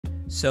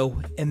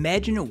So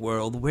imagine a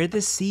world where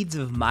the seeds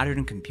of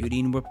modern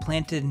computing were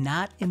planted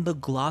not in the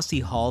glossy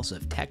halls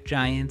of tech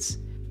giants,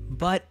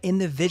 but in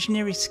the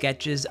visionary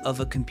sketches of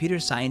a computer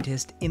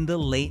scientist in the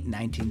late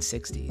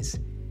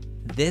 1960s.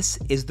 This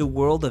is the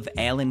world of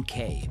Alan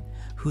Kay,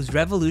 whose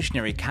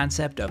revolutionary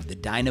concept of the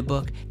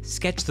Dynabook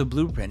sketched the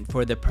blueprint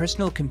for the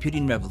personal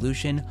computing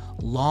revolution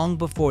long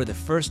before the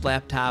first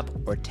laptop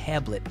or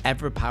tablet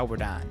ever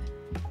powered on.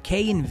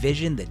 Kay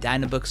envisioned the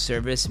Dynabook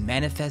service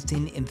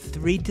manifesting in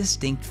 3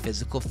 distinct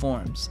physical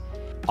forms,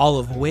 all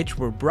of which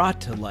were brought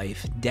to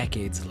life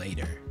decades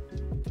later.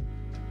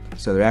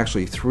 So there are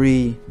actually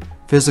 3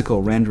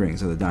 physical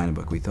renderings of the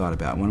Dynabook we thought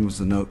about. One was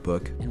the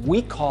notebook. And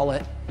we call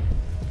it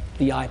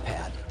the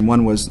iPad.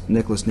 One was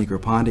Nicholas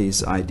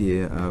Negroponte's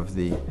idea of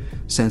the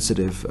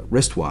sensitive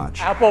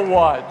wristwatch. Apple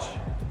Watch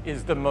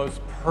is the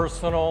most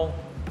personal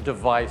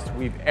device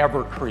we've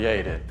ever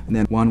created. And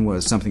then one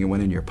was something that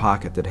went in your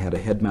pocket that had a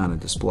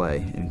head-mounted display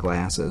and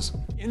glasses.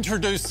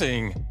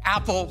 Introducing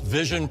Apple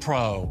Vision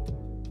Pro.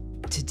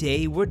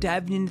 Today, we're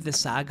diving into the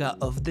saga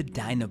of the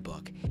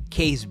Dynabook,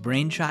 Kay's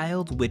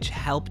brainchild which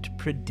helped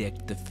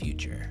predict the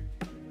future.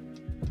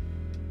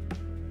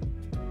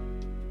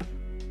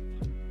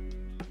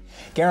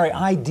 Gary,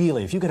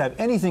 ideally, if you could have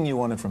anything you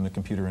wanted from the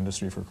computer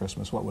industry for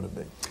Christmas, what would it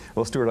be?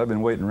 Well, Stuart, I've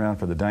been waiting around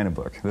for the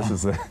Dynabook.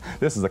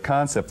 This is a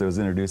concept that was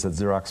introduced at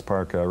Xerox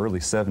PARC early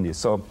 70s.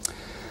 So,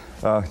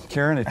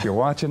 Karen, if you're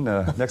watching,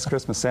 next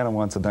Christmas Santa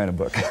wants a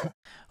Dynabook.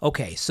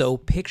 Okay, so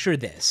picture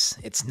this.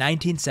 It's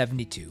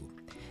 1972.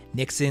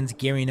 Nixon's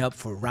gearing up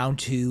for round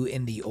 2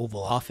 in the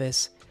Oval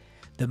Office.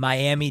 The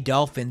Miami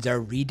Dolphins are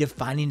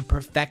redefining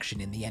perfection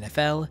in the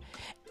NFL,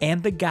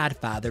 and The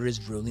Godfather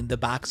is ruling the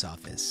box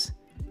office.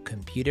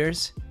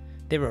 Computers?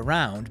 They're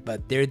around,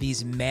 but they're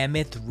these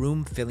mammoth,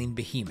 room-filling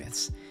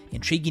behemoths.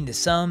 Intriguing to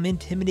some,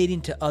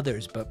 intimidating to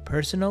others, but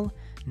personal?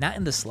 Not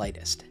in the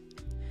slightest.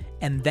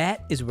 And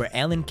that is where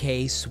Alan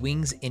Kay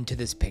swings into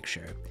this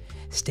picture.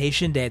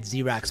 Stationed at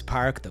Xerox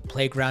PARC, the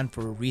playground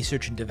for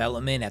research and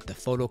development at the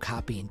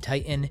photocopying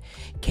titan,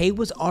 Kay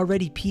was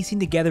already piecing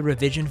together a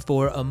vision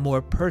for a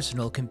more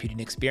personal computing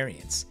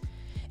experience.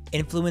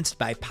 Influenced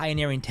by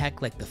pioneering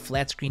tech like the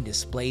flat-screen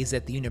displays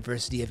at the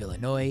University of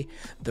Illinois,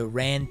 the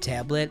RAND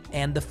tablet,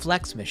 and the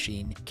Flex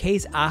machine,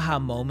 Kay's aha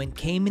moment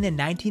came in a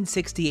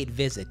 1968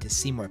 visit to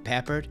Seymour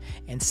Papert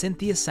and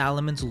Cynthia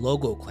Solomon's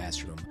Logo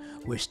classroom,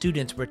 where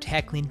students were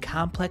tackling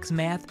complex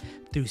math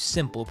through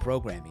simple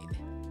programming.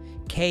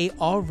 Kay,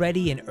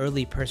 already an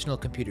early personal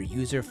computer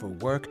user for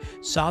work,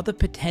 saw the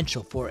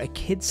potential for a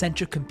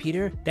kid-centric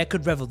computer that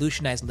could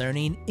revolutionize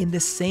learning in the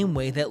same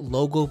way that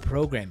Logo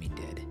programming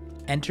did.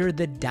 Enter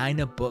the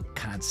Dynabook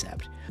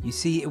concept. You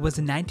see, it was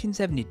in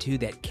 1972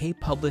 that Kay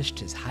published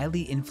his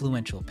highly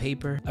influential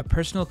paper, A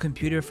Personal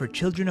Computer for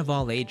Children of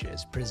All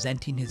Ages,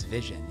 presenting his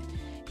vision.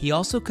 He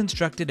also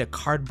constructed a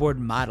cardboard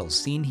model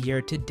seen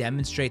here to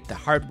demonstrate the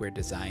hardware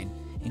design,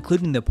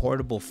 including the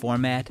portable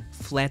format,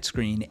 flat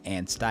screen,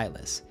 and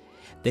stylus.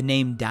 The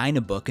name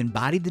Dynabook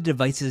embodied the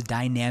device's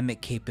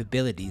dynamic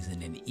capabilities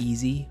in an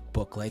easy,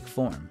 book-like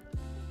form.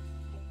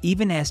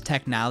 Even as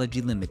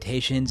technology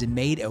limitations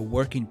made a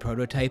working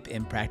prototype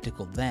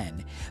impractical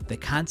then, the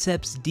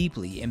concepts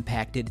deeply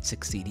impacted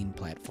succeeding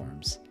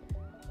platforms.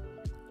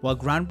 While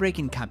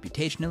groundbreaking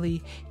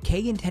computationally,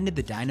 Kay intended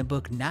the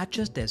Dynabook not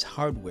just as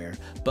hardware,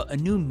 but a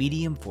new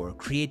medium for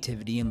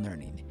creativity and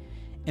learning.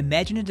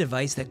 Imagine a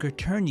device that could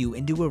turn you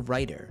into a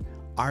writer,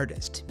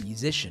 artist,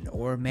 musician,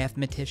 or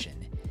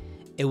mathematician.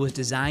 It was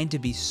designed to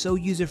be so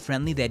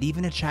user-friendly that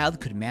even a child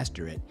could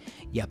master it,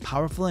 yet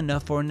powerful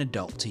enough for an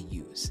adult to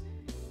use.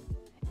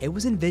 It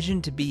was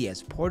envisioned to be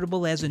as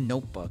portable as a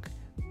notebook,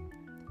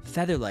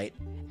 featherlight,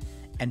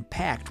 and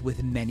packed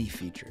with many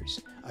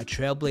features, a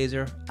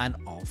trailblazer on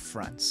all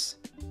fronts.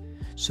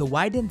 So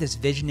why didn't this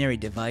visionary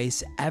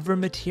device ever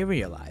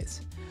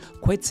materialize?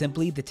 Quite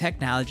simply, the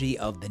technology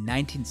of the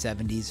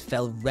 1970s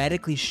fell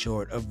radically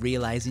short of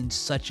realizing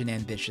such an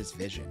ambitious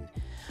vision.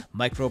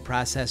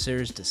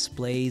 Microprocessors,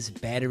 displays,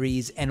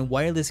 batteries, and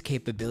wireless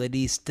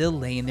capabilities still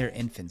lay in their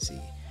infancy.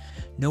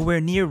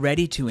 Nowhere near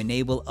ready to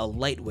enable a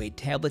lightweight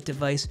tablet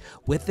device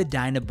with the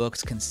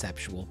Dynabook's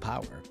conceptual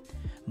power.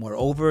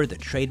 Moreover, the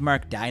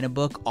trademark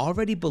Dynabook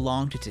already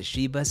belonged to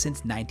Toshiba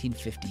since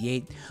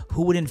 1958,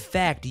 who would in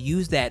fact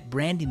use that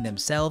branding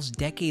themselves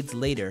decades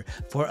later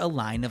for a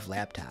line of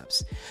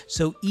laptops.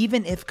 So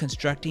even if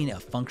constructing a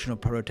functional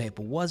prototype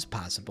was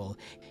possible,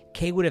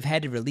 Kay would have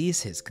had to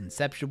release his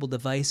conceptual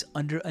device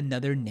under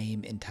another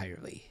name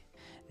entirely.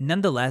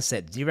 Nonetheless,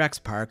 at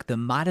Xerox PARC, the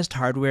modest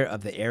hardware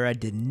of the era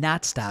did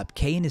not stop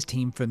Kay and his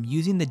team from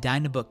using the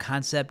Dynabook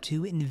concept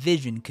to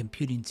envision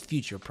computing's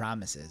future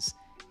promises.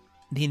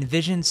 The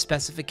envisioned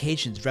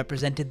specifications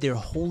represented their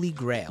holy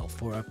grail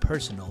for a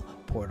personal,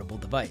 portable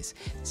device,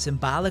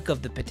 symbolic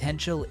of the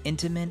potential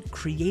intimate,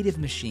 creative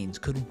machines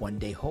could one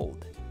day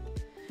hold.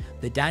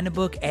 The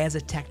Dynabook as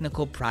a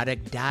technical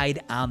product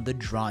died on the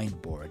drawing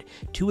board,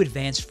 too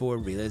advanced for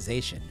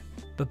realization.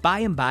 But by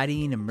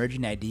embodying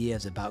emerging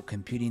ideas about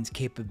computing's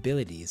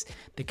capabilities,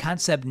 the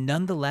concept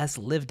nonetheless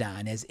lived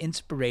on as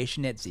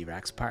inspiration at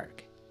Xerox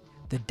PARC.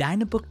 the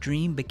Dynabook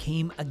dream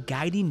became a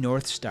guiding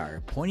North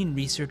Star, pointing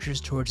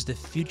researchers towards the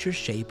future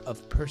shape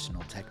of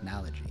personal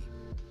technology.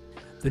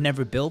 Though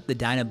never built, the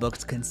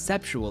Dynabook's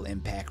conceptual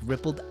impact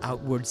rippled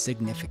outward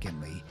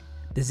significantly.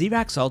 The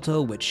Xerox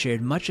Alto, which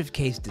shared much of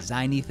Kay's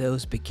design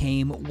ethos,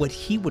 became what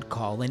he would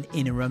call an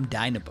interim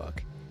Dynabook.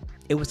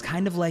 It was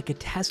kind of like a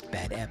test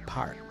bed at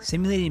PARC,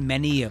 simulating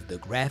many of the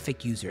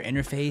graphic user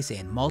interface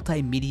and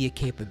multimedia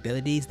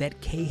capabilities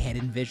that Kay had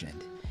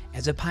envisioned.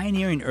 As a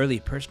pioneering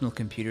early personal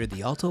computer,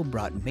 the Alto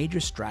brought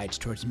major strides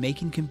towards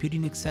making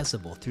computing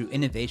accessible through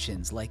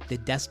innovations like the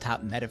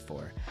desktop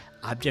metaphor,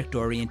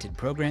 object-oriented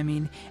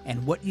programming,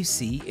 and what you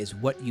see is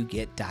what you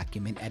get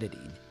document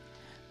editing.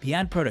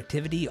 Beyond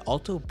productivity,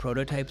 Alto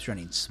prototypes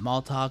running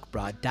Smalltalk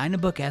brought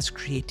Dynabook-esque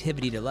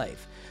creativity to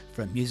life,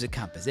 from music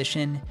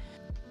composition,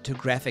 to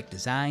graphic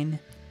design,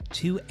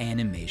 to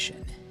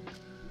animation.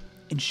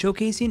 In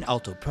showcasing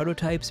Alto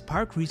prototypes,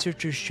 PARC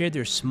researchers shared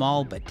their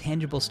small but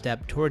tangible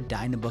step toward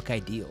Dynabook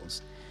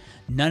ideals.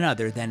 None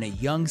other than a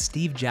young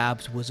Steve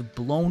Jobs was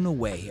blown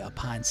away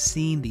upon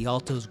seeing the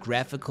Alto's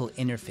graphical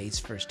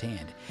interface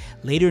firsthand,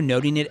 later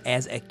noting it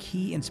as a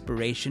key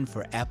inspiration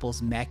for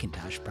Apple's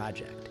Macintosh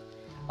project.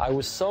 I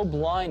was so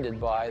blinded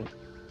by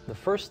the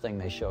first thing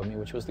they showed me,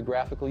 which was the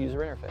graphical user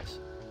interface.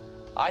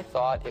 I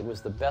thought it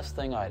was the best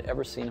thing I'd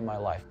ever seen in my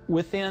life.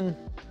 Within,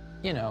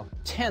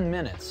 10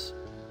 minutes,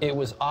 it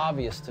was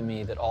obvious to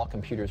me that all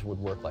computers would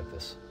work like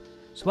this.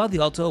 So while the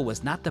Alto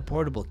was not the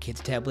portable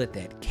kids tablet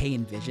that Kay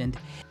envisioned,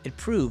 it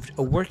proved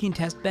a working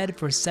testbed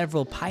for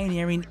several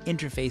pioneering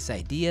interface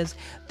ideas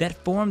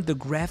that formed the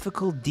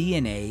graphical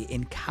DNA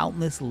in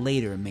countless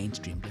later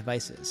mainstream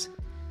devices.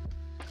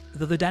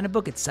 Though the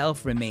Dynabook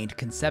itself remained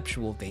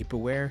conceptual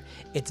vaporware,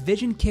 its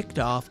vision kicked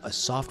off a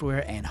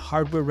software and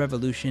hardware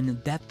revolution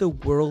that the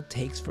world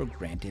takes for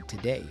granted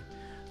today.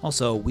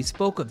 Also, we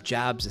spoke of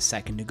Jobs a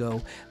second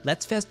ago.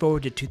 Let's fast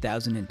forward to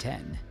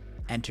 2010.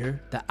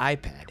 Enter the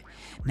iPad.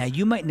 Now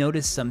you might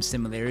notice some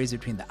similarities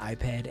between the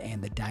iPad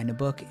and the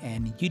Dynabook,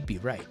 and you'd be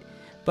right.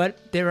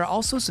 But there are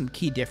also some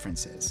key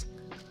differences.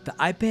 The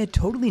iPad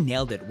totally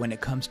nailed it when it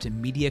comes to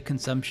media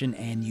consumption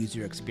and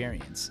user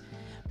experience.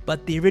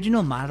 But the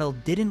original model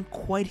didn't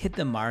quite hit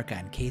the mark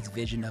on Kay's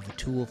vision of a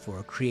tool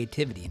for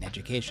creativity and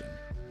education.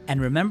 And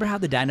remember how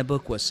the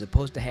Dynabook was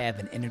supposed to have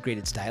an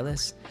integrated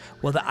stylus?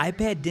 Well, the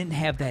iPad didn't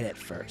have that at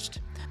first.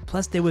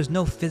 Plus, there was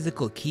no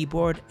physical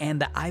keyboard, and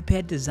the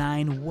iPad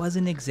design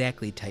wasn't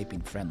exactly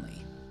typing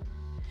friendly.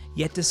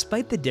 Yet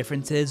despite the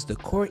differences, the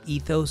core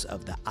ethos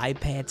of the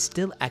iPad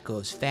still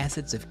echoes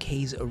facets of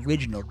Kay's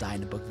original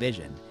Dynabook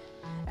vision.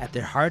 At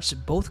their hearts,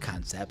 both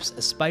concepts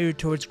aspired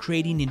towards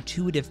creating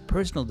intuitive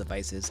personal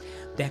devices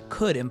that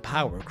could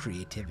empower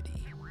creativity.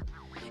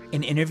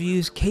 In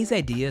interviews, Kay's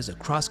ideas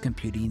across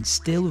computing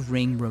still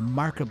ring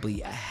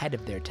remarkably ahead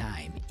of their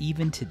time,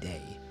 even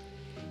today.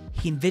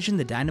 He envisioned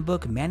the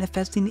Dynabook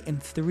manifesting in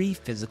 3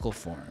 physical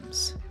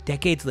forms.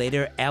 Decades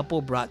later,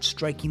 Apple brought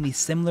strikingly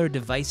similar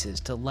devices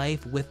to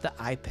life with the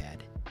iPad,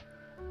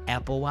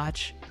 Apple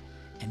Watch,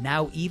 and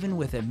now even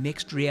with a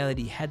mixed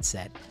reality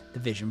headset, the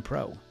Vision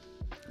Pro.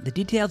 The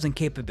details and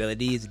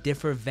capabilities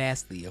differ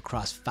vastly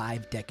across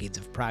 5 decades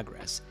of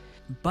progress,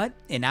 but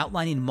in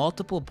outlining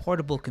multiple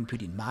portable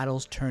computing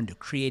models turned to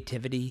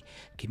creativity,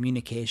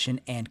 communication,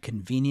 and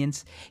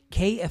convenience,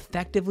 Kay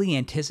effectively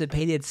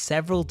anticipated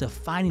several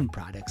defining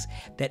products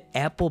that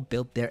Apple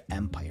built their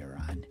empire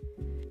on.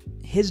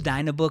 His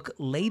Dynabook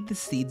laid the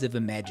seeds of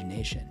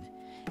imagination.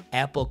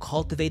 Apple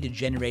cultivated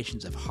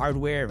generations of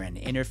hardware and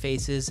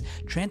interfaces,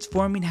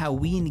 transforming how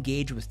we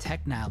engage with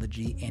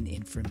technology and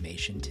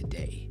information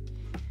today.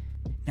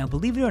 Now,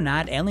 believe it or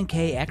not, Alan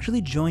Kay actually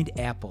joined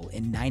Apple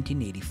in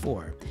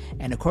 1984,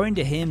 and according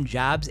to him,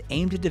 Jobs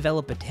aimed to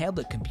develop a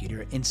tablet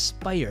computer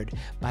inspired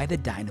by the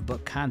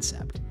Dynabook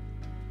concept.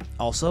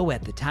 Also,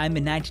 at the time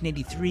in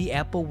 1983,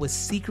 Apple was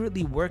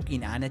secretly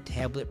working on a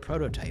tablet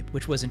prototype,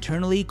 which was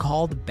internally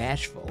called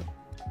Bashful.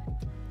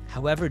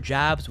 However,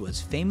 Jobs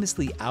was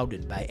famously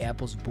outed by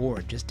Apple's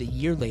board just a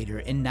year later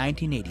in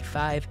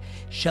 1985,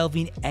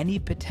 shelving any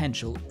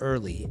potential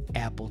early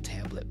Apple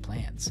tablet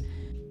plans.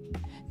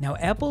 Now,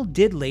 Apple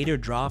did later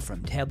draw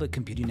from tablet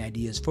computing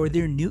ideas for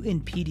their Newton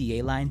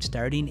PDA line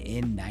starting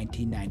in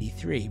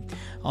 1993,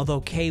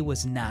 although Kay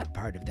was not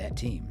part of that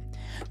team.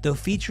 Though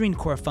featuring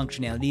core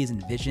functionalities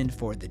envisioned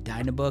for the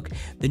Dynabook,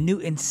 the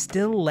Newton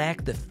still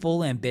lacked the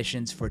full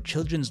ambitions for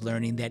children's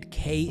learning that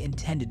Kay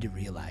intended to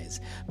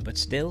realize, but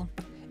still,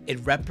 it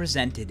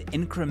represented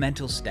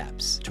incremental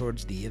steps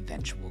towards the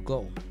eventual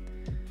goal.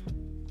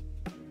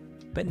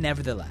 But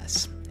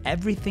nevertheless,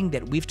 everything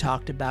that we've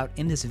talked about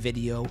in this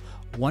video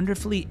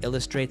wonderfully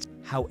illustrates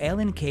how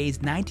Alan Kay's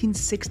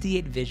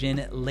 1968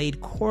 vision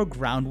laid core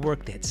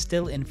groundwork that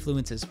still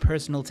influences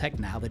personal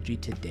technology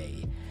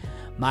today.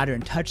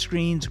 Modern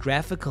touchscreens,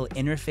 graphical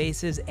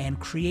interfaces, and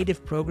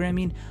creative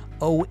programming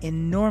owe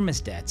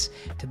enormous debts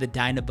to the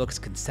Dynabook's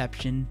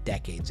conception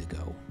decades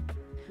ago.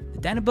 The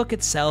Dynabook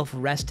itself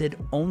rested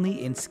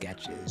only in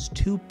sketches,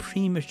 too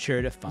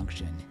premature to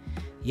function.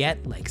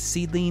 Yet, like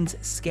seedlings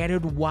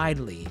scattered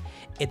widely,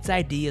 its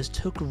ideas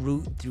took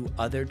root through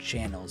other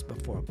channels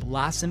before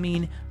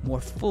blossoming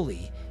more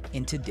fully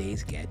in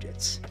today's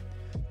gadgets.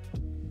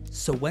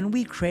 So when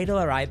we cradle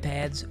our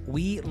iPads,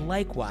 we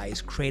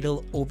likewise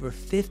cradle over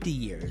 50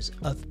 years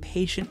of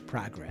patient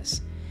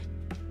progress.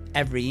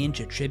 Every inch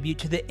a tribute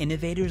to the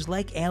innovators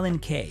like Alan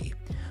Kay,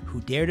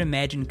 who dared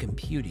imagine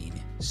computing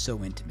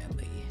so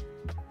intimately.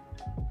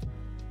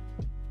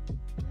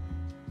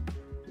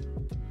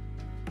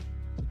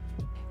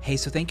 Hey,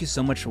 so thank you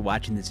so much for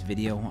watching this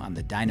video on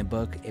the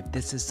Dynabook. If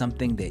this is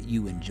something that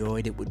you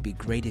enjoyed, it would be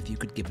great if you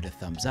could give it a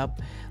thumbs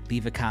up,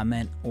 leave a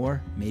comment,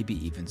 or maybe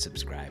even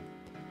subscribe.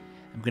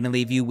 I'm going to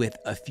leave you with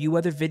a few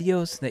other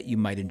videos that you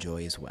might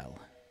enjoy as well.